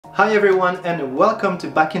Hi everyone and welcome to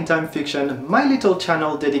Back in Time Fiction, my little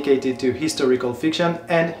channel dedicated to historical fiction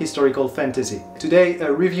and historical fantasy. Today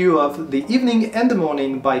a review of The Evening and the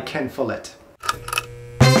Morning by Ken Follett.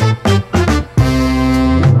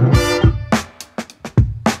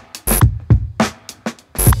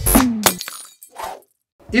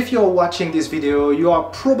 If you're watching this video, you are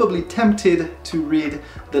probably tempted to read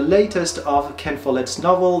the latest of Ken Follett's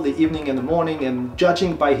novel, The Evening and the Morning, and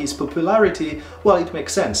judging by his popularity, well, it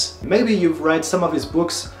makes sense. Maybe you've read some of his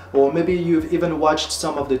books, or maybe you've even watched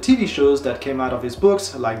some of the TV shows that came out of his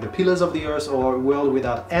books, like The Pillars of the Earth or World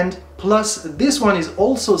Without End. Plus, this one is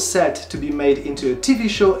also set to be made into a TV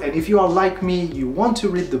show, and if you are like me, you want to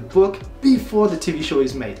read the book before the TV show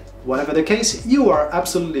is made. Whatever the case, you are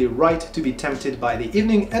absolutely right to be tempted by The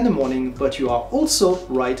Evening and the Morning, but you are also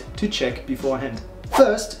right to check beforehand.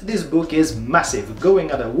 First, this book is massive,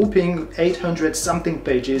 going at a whopping 800 something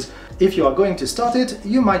pages. If you are going to start it,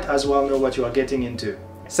 you might as well know what you are getting into.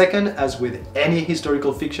 Second, as with any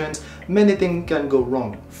historical fictions, many things can go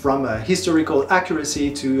wrong, from historical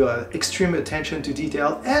accuracy to extreme attention to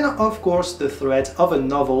detail, and of course the threat of a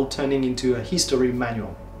novel turning into a history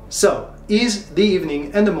manual. So, is The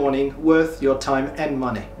Evening and the Morning worth your time and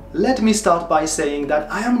money? Let me start by saying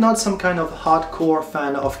that I am not some kind of hardcore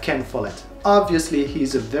fan of Ken Follett. Obviously,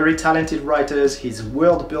 he's a very talented writer, his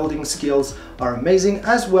world-building skills are amazing,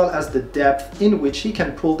 as well as the depth in which he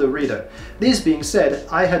can pull the reader. This being said,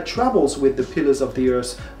 I had troubles with The Pillars of the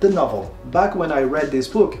Earth, the novel. Back when I read this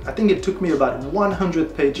book, I think it took me about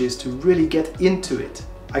 100 pages to really get into it.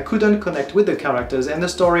 I couldn't connect with the characters and the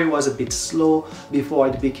story was a bit slow before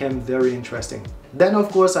it became very interesting. Then of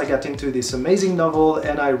course I got into this amazing novel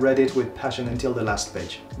and I read it with passion until the last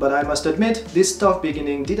page. But I must admit, this tough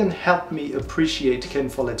beginning didn't help me appreciate Ken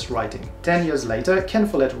Follett's writing. 10 years later, Ken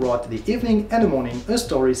Follett wrote The Evening and the Morning, a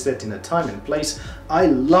story set in a time and place I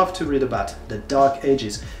love to read about, the Dark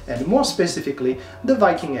Ages, and more specifically, the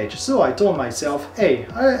Viking Age, so I told myself, hey,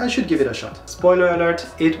 I should give it a shot. Spoiler alert,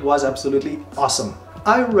 it was absolutely awesome.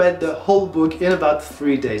 I read the whole book in about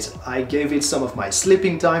 3 days. I gave it some of my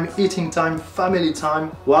sleeping time, eating time, family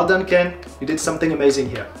time. Well done, Ken, you did something amazing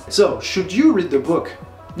here. So, should you read the book?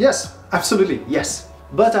 Yes, absolutely, yes.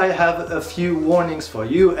 But I have a few warnings for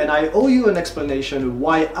you and I owe you an explanation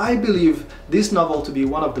why I believe this novel to be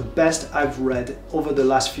one of the best I've read over the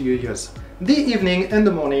last few years. The Evening and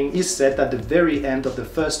the Morning is set at the very end of the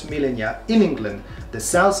first millennia in England. The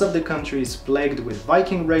south of the country is plagued with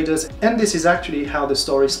Viking raiders, and this is actually how the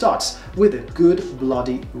story starts, with a good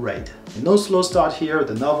bloody raid. No slow start here,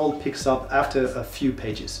 the novel picks up after a few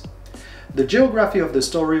pages. The geography of the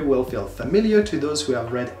story will feel familiar to those who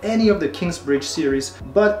have read any of the Kingsbridge series,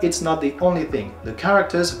 but it's not the only thing. The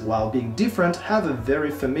characters, while being different, have a very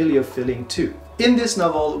familiar feeling too. In this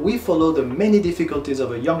novel, we follow the many difficulties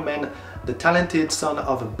of a young man, the talented son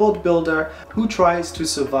of a boat builder, who tries to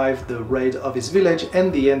survive the raid of his village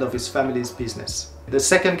and the end of his family's business. The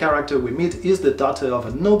second character we meet is the daughter of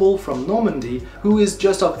a noble from Normandy who is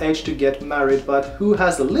just of age to get married but who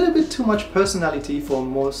has a little bit too much personality for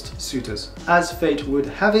most suitors. As fate would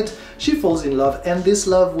have it, she falls in love and this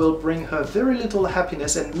love will bring her very little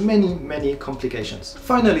happiness and many complications.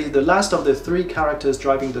 Finally, the last of the three characters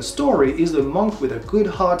driving the story is a monk with a good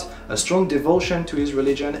heart, a strong devotion to his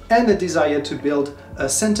religion and a desire to build a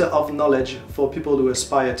center of knowledge for people who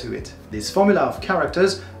aspire to it. This formula of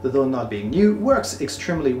characters, though not being new, works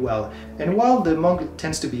extremely well, and while the monk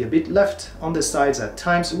tends to be a bit left on the sides at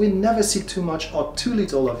times, we never see too much or too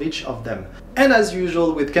little of each of them. And as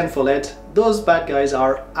usual with Ken Follett, those bad guys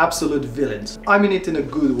are absolute villains. I mean it in a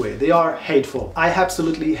good way, they are hateful. I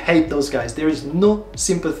absolutely hate those guys, there is no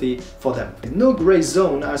sympathy for them. No grey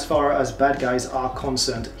zone as far as bad guys are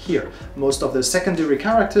concerned here. Most of the secondary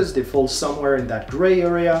characters, they fall somewhere in that grey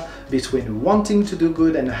area between wanting to do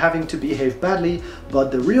good and having to behave badly,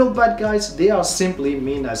 but the real bad guys, they are simply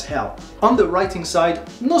mean as hell. On the writing side,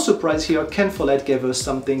 no surprise here, Ken Follett gave us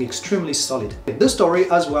something extremely solid. The story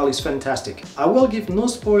as well is fantastic. I will give no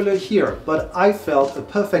spoiler here, but I felt a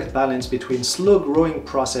perfect balance between slow growing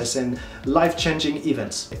process and life-changing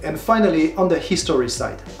events. And finally, on the history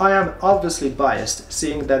side, I am obviously biased,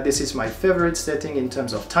 seeing that this is my favorite setting in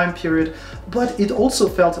terms of time period, but it also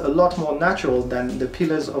felt a lot more natural than The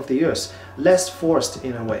Pillars of the Earth, less forced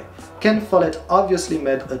in a way. Ken Follett obviously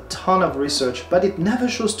made a ton of research, but it never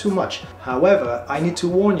shows too much. However, I need to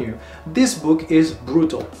warn you, this book is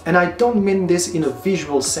brutal, and I don't mean this in a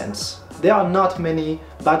visual sense. There are not many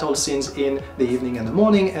battle scenes in The Evening and the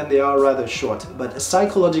Morning, and they are rather short, but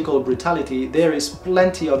psychological brutality, there is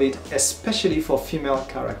plenty of it, especially for female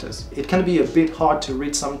characters. It can be a bit hard to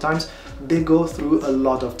read sometimes, they go through a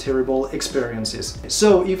lot of terrible experiences.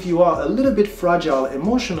 So if you are a little bit fragile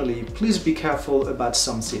emotionally, please be careful about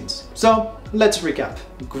some scenes. So let's recap.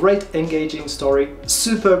 Great engaging story,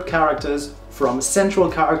 superb characters, from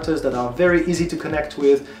central characters that are very easy to connect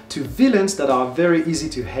with to villains that are very easy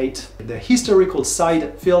to hate. The historical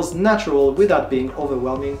side feels natural without being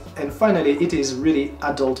overwhelming, and finally it is really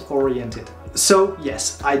adult oriented. So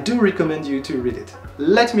yes, I do recommend you to read it.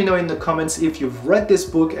 Let me know in the comments if you've read this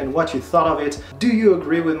book and what you thought of it. Do you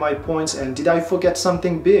agree with my points, and did I forget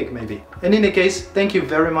something big maybe? And in any case, thank you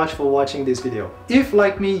very much for watching this video. If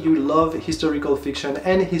like me you love historical fiction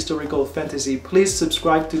and historical fantasy, please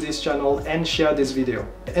subscribe to this channel and share this video.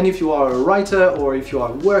 And if you are a writer or if you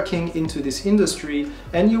are working into this industry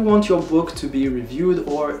and you want your book to be reviewed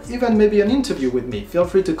or even maybe an interview with me, feel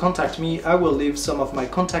free to contact me. I will leave some of my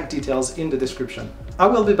contact details in the description. I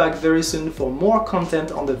will be back very soon for more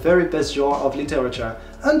content on the very best genre of literature.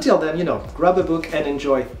 Until then, grab a book and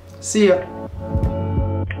enjoy. See ya!